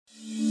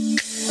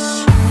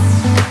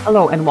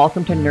Hello and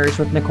welcome to Nourish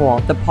with Nicole,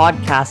 the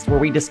podcast where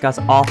we discuss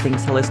all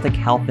things holistic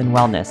health and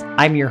wellness.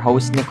 I'm your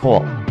host,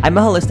 Nicole. I'm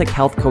a holistic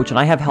health coach and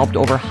I have helped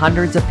over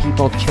hundreds of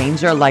people change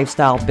their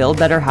lifestyle, build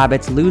better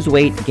habits, lose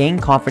weight, gain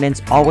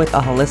confidence, all with a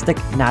holistic,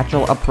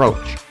 natural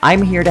approach.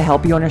 I'm here to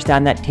help you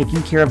understand that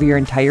taking care of your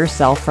entire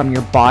self from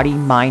your body,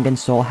 mind, and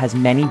soul has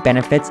many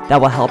benefits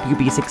that will help you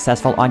be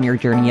successful on your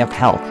journey of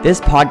health.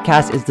 This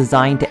podcast is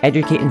designed to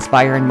educate,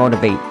 inspire, and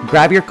motivate.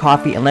 Grab your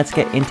coffee and let's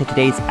get into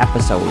today's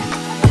episode.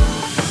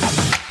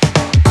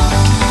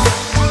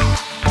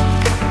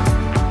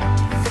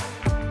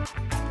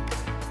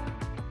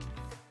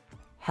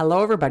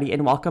 Hello, everybody,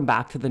 and welcome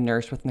back to the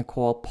Nourish with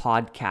Nicole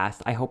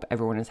podcast. I hope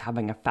everyone is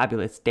having a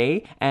fabulous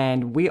day,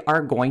 and we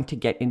are going to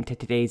get into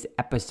today's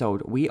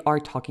episode. We are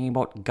talking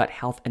about gut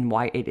health and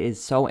why it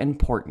is so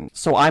important.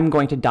 So I'm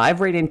going to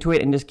dive right into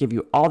it and just give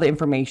you all the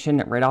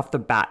information right off the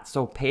bat.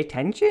 So pay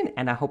attention,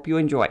 and I hope you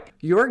enjoy.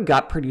 Your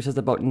gut produces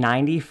about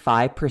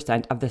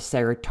 95% of the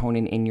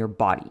serotonin in your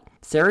body.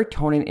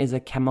 Serotonin is a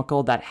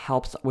chemical that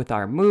helps with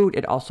our mood.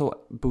 It also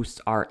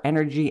boosts our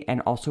energy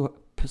and also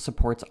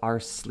supports our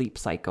sleep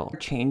cycle.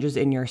 Changes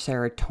in your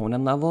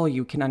serotonin level,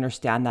 you can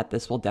understand that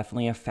this will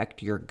definitely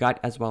affect your gut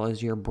as well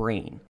as your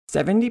brain.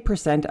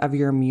 70% of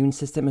your immune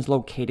system is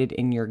located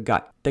in your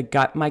gut. The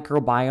gut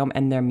microbiome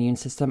and the immune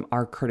system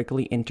are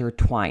critically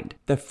intertwined.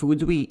 The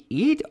foods we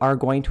eat are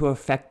going to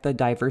affect the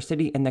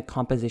diversity and the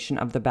composition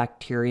of the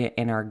bacteria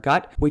in our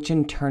gut, which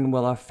in turn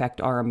will affect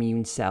our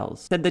immune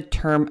cells. I said the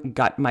term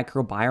gut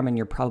microbiome, and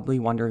you're probably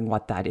wondering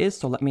what that is,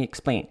 so let me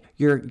explain.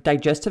 Your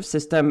digestive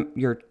system,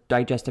 your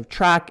digestive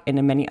tract,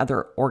 and many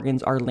other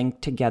organs are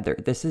linked together.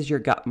 This is your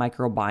gut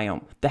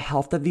microbiome. The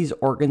health of these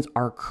organs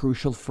are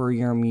crucial for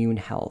your immune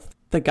health.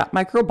 The gut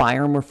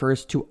microbiome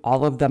refers to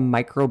all of the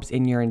microbes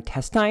in your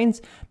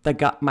intestines. The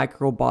gut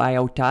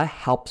microbiota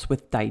helps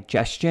with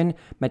digestion,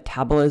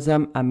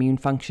 metabolism, immune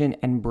function,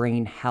 and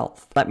brain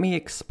health. Let me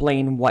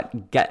explain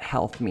what gut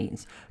health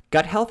means.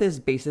 Gut health is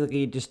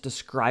basically just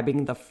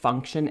describing the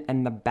function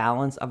and the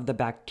balance of the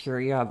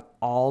bacteria of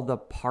all the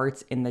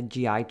parts in the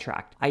GI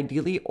tract.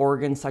 Ideally,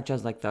 organs such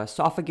as like the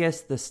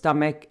esophagus, the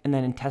stomach, and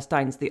then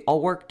intestines, they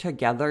all work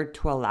together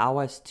to allow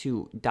us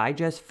to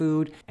digest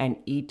food and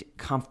eat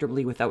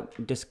comfortably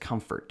without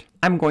discomfort.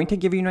 I'm going to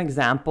give you an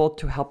example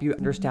to help you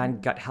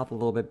understand gut health a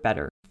little bit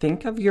better.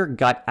 Think of your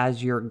gut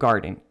as your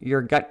garden.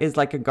 Your gut is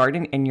like a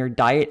garden and your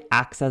diet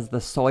acts as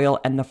the soil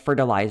and the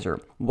fertilizer.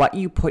 What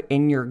you put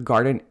in your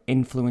garden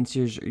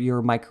influences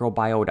your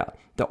microbiota,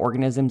 the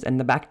organisms and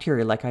the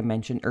bacteria like I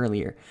mentioned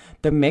earlier.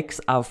 The mix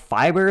of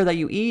fiber that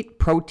you eat,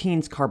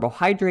 proteins,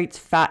 carbohydrates,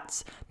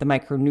 fats, the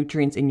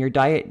micronutrients in your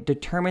diet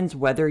determines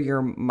whether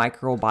your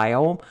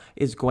microbiome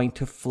is going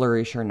to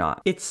flourish or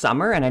not. It's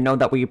summer and I know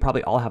that we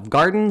probably all have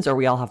gardens or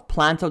we all have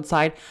plants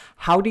outside.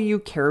 How do you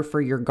care for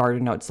your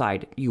garden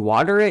outside? You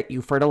water it,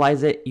 you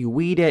fertilize it, you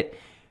weed it,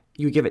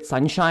 you give it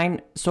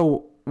sunshine.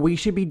 So we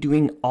should be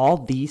doing all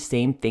these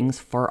same things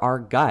for our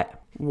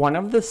gut. One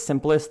of the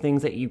simplest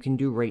things that you can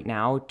do right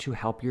now to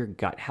help your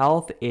gut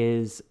health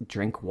is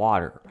drink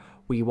water.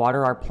 We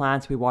water our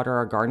plants, we water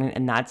our garden,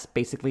 and that's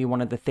basically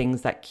one of the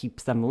things that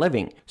keeps them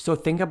living. So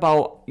think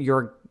about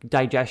your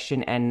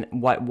digestion and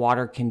what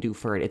water can do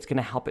for it. It's going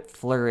to help it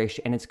flourish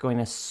and it's going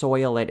to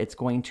soil it. It's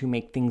going to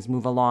make things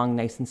move along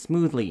nice and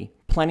smoothly.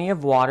 Plenty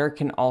of water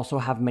can also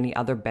have many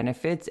other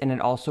benefits, and it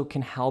also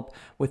can help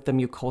with the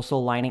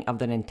mucosal lining of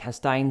the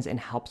intestines and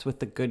helps with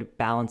the good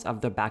balance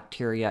of the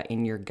bacteria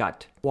in your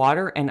gut.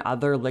 Water and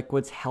other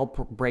liquids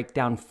help break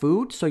down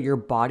food so your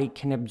body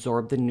can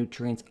absorb the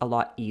nutrients a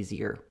lot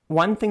easier.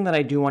 One thing that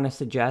I do want to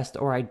suggest,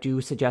 or I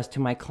do suggest to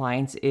my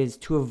clients, is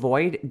to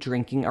avoid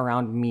drinking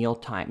around meal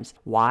times.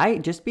 Why?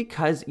 Just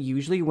because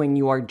usually when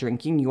you are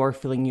drinking, you are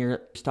filling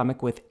your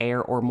stomach with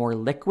air or more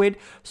liquid.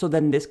 So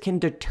then this can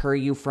deter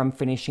you from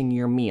finishing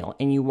your meal.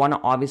 And you want to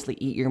obviously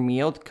eat your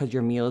meal because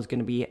your meal is going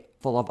to be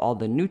full of all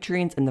the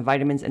nutrients and the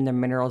vitamins and the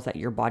minerals that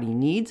your body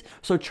needs.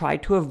 So try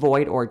to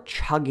avoid or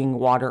chugging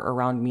water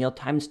around meal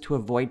times to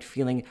avoid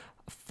feeling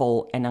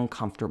full and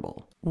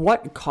uncomfortable.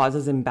 What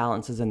causes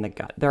imbalances in the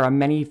gut? There are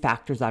many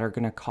factors that are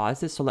going to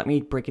cause this, so let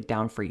me break it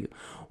down for you.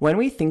 When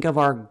we think of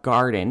our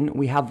garden,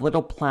 we have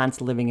little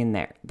plants living in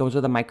there. Those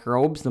are the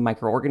microbes, the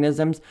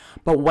microorganisms.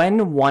 But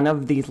when one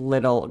of these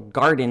little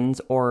gardens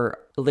or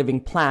living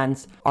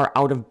plants are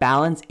out of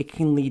balance, it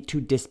can lead to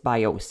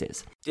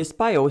dysbiosis.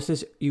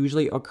 Dysbiosis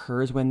usually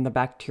occurs when the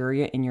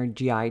bacteria in your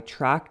GI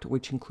tract,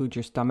 which includes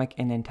your stomach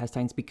and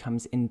intestines,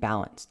 becomes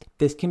imbalanced.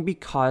 This can be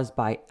caused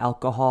by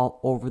alcohol,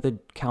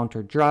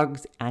 over-the-counter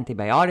drugs,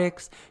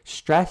 antibiotics,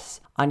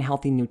 stress,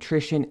 unhealthy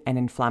nutrition, and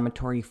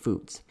inflammatory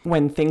foods.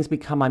 When things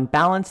become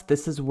unbalanced,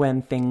 this is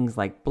when things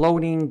like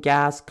bloating,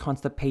 gas,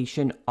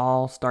 constipation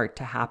all start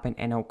to happen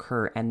and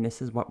occur, and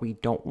this is what we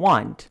don't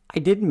want. I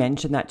did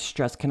mention that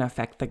stress can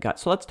affect the gut,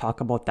 so let's talk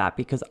about that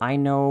because I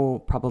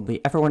know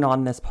probably everyone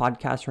on this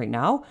podcast right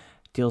now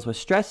deals with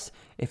stress,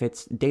 if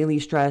it's daily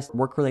stress,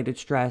 work-related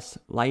stress,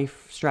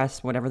 life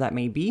stress, whatever that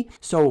may be.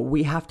 So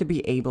we have to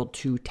be able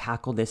to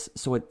tackle this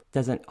so it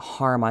doesn't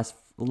harm us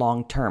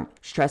long term.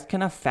 Stress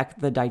can affect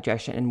the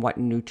digestion and what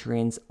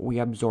nutrients we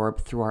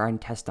absorb through our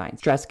intestines.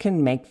 Stress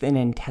can make the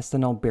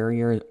intestinal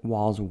barrier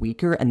walls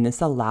weaker, and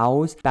this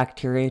allows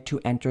bacteria to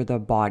enter the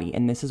body.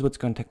 And this is what's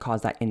going to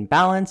cause that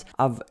imbalance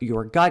of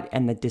your gut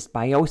and the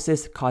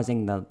dysbiosis,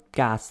 causing the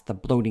gas, the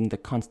bloating, the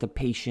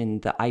constipation,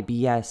 the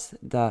IBS,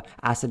 the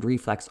acid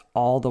reflux,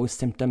 all those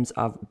symptoms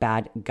of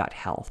bad gut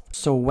health.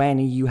 So when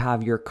you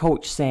have your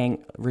coach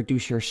saying,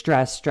 reduce your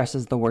stress, stress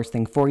is the worst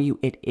thing for you,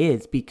 it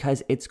is,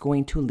 because it's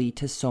going to lead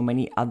to so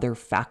many other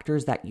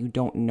factors that you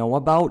don't know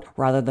about.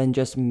 Rather than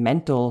just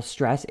mental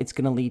stress, it's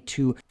going to lead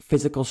to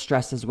physical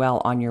stress as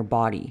well on your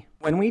body.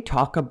 When we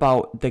talk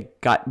about the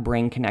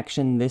gut-brain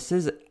connection, this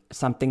is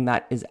something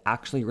that is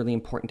actually really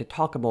important to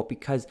talk about,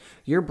 because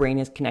your brain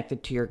is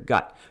connected to your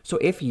gut. So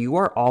if you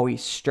are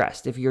always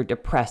stressed, if you're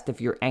depressed,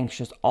 if you're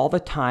anxious all the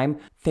time,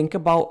 think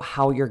about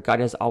how your gut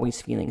is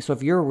always feeling. So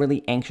if you're a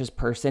really anxious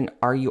person,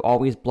 are you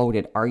always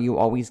bloated? Are you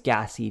always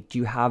gassy? Do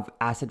you have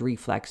acid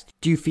reflux?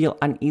 Do you feel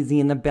uneasy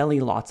in the belly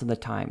lots of the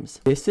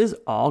times? This is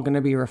all going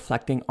to be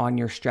reflecting on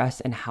your stress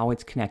and how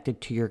it's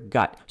connected to your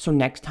gut. So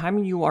next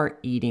time you are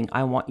eating,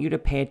 I want you to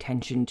pay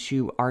attention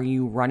to, are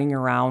you running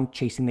around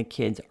chasing the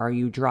kids? Are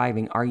you driving?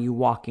 Are you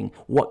walking?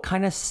 What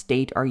kind of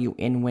state are you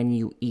in when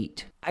you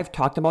eat? I've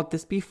talked about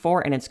this before,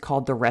 and it's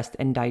called the rest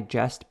and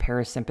digest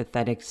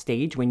parasympathetic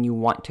stage, when you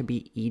want to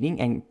be eating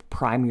and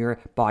prime your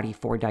body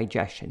for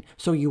digestion.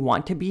 So you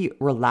want to be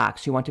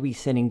relaxed. You want to be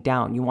sitting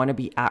down. You want to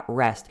be at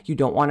rest. You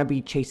don't want to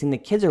be chasing the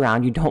kids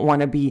around. You don't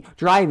want to be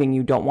driving.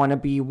 You don't want to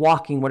be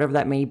walking, whatever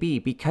that may be,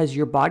 because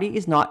your body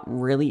is not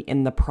really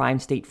in the prime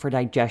state for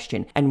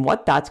digestion. And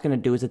what that's going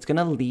to do is it's going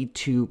to lead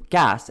to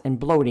gas and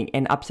bloating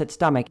and upset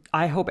stomach.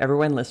 I hope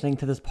everyone listening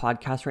to this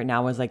podcast right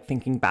now is like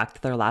thinking back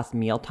to their last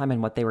mealtime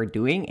and what they were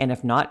doing. And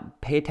if not,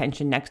 pay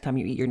attention next time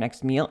you eat your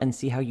next meal and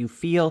see how you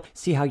feel,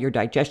 see how your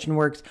digestion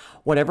works.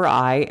 Whatever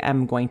I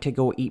am going to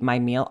go eat my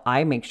meal,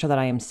 I make sure that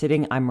I am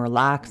sitting, I'm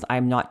relaxed,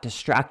 I'm not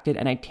distracted,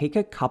 and I take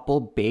a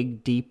couple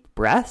big, deep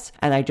breaths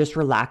and I just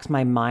relax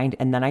my mind,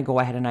 and then I go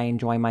ahead and I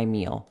enjoy my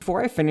meal.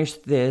 Before I finish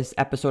this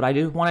episode, I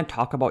just want to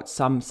talk about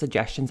some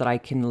suggestions that I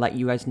can let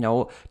you guys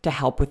know to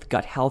help with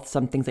gut health,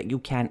 some things that you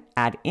can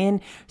add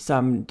in,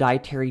 some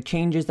dietary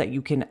changes that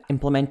you can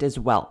implement as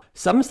well.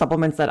 Some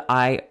supplements that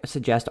I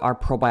suggest are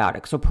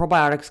probiotics. So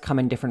probiotics come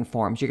in different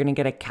forms. You're going to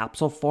get a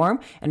capsule form,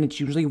 and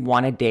it's usually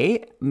one a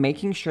day,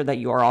 making sure that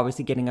you are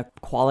obviously getting a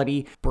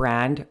quality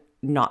brand,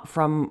 not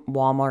from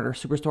Walmart or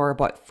Superstore,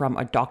 but from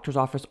a doctor's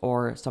office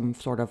or some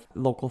sort of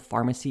local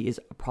pharmacy is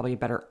probably a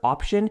better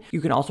option.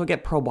 You can also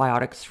get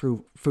probiotics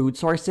through food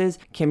sources,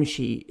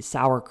 kimchi,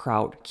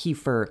 sauerkraut,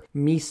 kefir,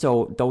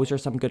 miso. Those are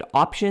some good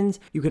options.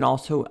 You can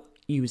also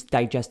use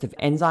digestive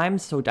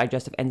enzymes. So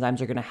digestive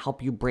enzymes are going to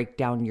help you break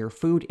down your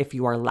food if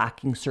you are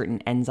lacking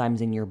certain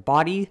enzymes in your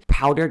body.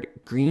 Powdered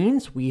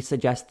greens, we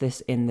suggest this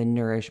in the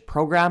Nourish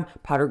program.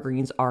 Powdered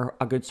greens are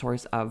a good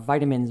source of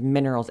vitamins,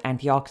 minerals,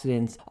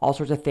 antioxidants, all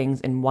sorts of things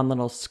in one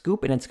little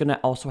scoop, and it's going to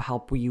also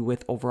help you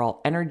with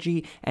overall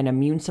energy and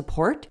immune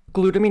support.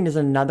 Glutamine is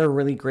another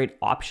really great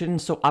option.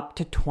 So up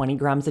to 20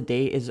 grams a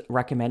day is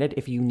recommended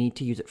if you need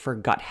to use it for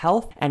gut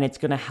health, and it's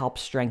going to help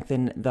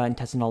strengthen the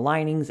intestinal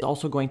linings. It's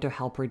also going to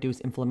help reduce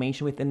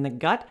inflammation within the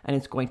gut, and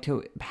it's going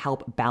to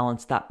help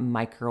balance that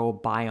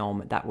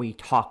microbiome that we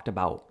talked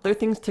about. Other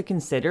things to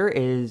consider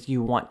is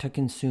you want to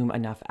consume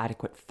enough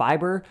adequate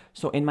fiber.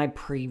 So in my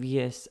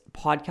previous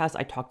podcast,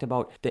 I talked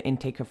about the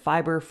intake of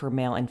fiber for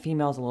male and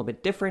females, a little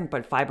bit different,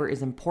 but fiber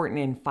is important,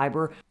 and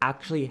fiber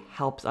actually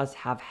helps us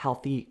have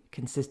healthy,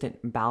 consistent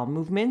bowel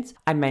movements.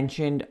 I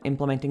mentioned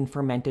implementing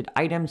fermented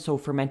items. So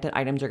fermented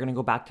items are going to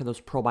go back to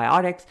those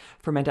probiotics.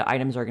 Fermented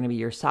items are going to be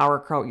your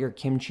sauerkraut, your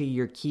kimchi,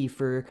 your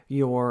kefir,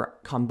 your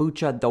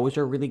kombucha. Those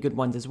are really good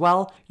ones as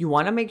well. You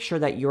want to make sure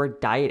that your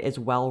diet is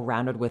well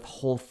rounded with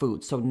whole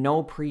foods. So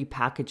no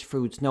pre-packaged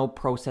foods, no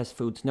processed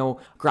foods,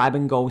 no grab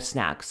and go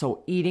snacks.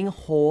 So eating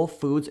whole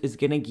foods is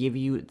going to give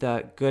you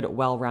the good,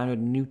 well-rounded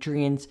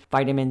nutrients,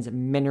 vitamins,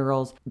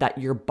 minerals that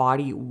your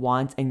body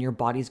wants and your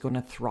body's going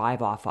to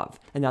thrive off of.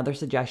 Another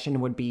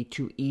suggestion would be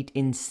to eat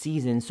in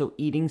season. So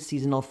eating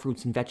seasonal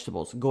fruits and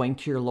vegetables, going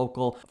to your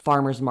local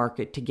farmer's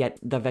market to get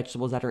the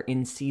vegetables that are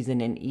in season,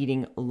 and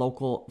eating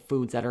local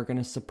foods that are going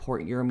to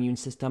support your immune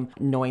system,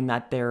 knowing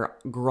that they're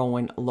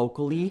grown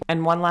locally.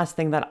 And one last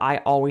thing that I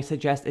always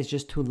suggest is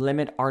just to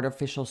limit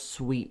artificial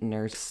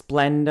sweeteners,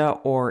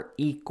 Splenda or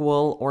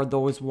Equal, or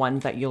those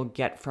ones that you'll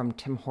get from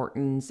Tim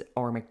Hortons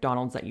or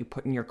McDonald's that you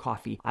put in your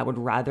coffee. I would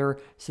rather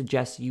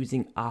suggest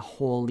using a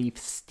whole leaf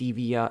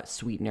stevia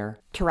sweetener.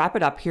 To wrap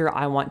it up here,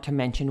 I want to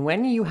mention,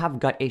 when you have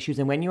gut issues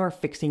and when you are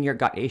fixing your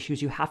gut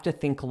issues, you have to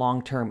think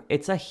long term.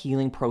 It's a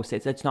healing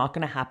process. It's not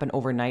going to happen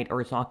overnight,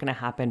 or it's not going to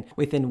happen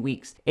within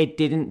weeks. It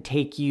didn't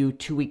take you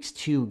 2 weeks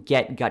to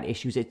get gut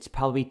issues. It's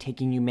probably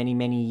taking you many,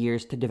 many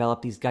years to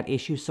develop these gut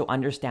issues. So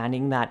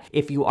understanding that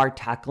if you are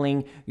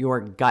tackling your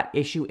gut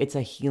issue, it's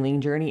a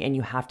healing journey, and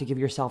you have to give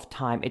yourself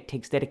time. It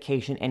takes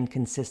dedication and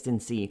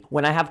consistency.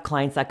 When I have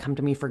clients that come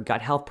to me for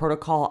gut health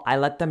protocol, I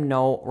let them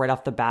know right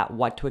off the bat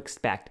what to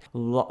expect.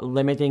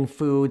 Limiting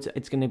food foods,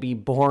 it's going to be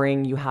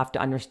boring. You have to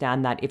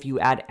understand that if you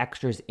add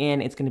extras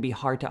in, it's going to be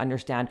hard to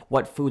understand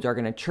what foods are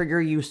going to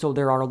trigger you. So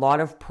there are a lot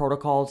of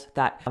protocols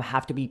that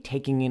have to be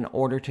taken in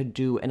order to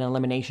do an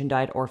elimination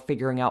diet or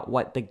figuring out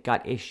what the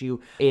gut issue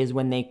is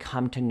when they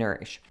come to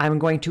Nourish. I'm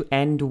going to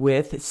end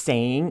with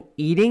saying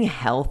eating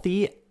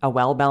healthy, a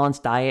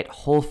well-balanced diet,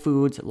 whole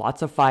foods,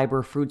 lots of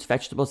fiber, fruits,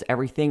 vegetables,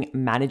 everything,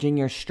 managing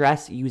your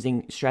stress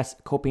using stress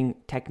coping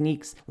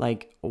techniques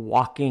like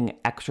walking,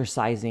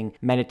 exercising,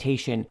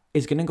 meditation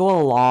is going to go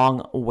a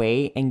long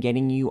way in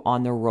getting you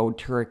on the road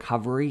to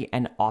recovery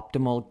and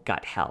optimal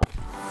gut health.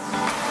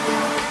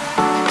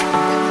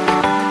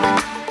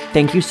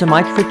 Thank you so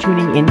much for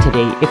tuning in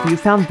today. If you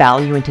found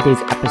value in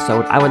today's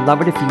episode, I would love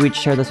it if you would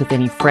share this with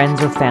any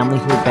friends or family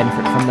who would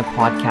benefit from the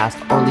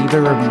podcast, or leave a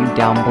review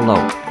down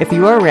below. If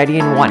you are ready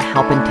and want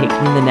help in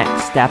taking the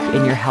next step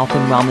in your health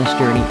and wellness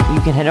journey,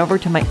 you can head over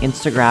to my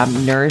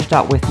Instagram,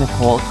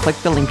 nourish.withnicole, click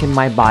the link in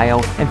my bio,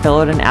 and fill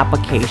out an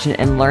application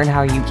and learn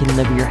how you can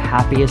live your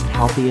happiest,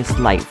 healthiest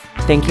life.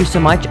 Thank you so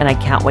much, and I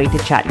can't wait to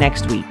chat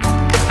next week.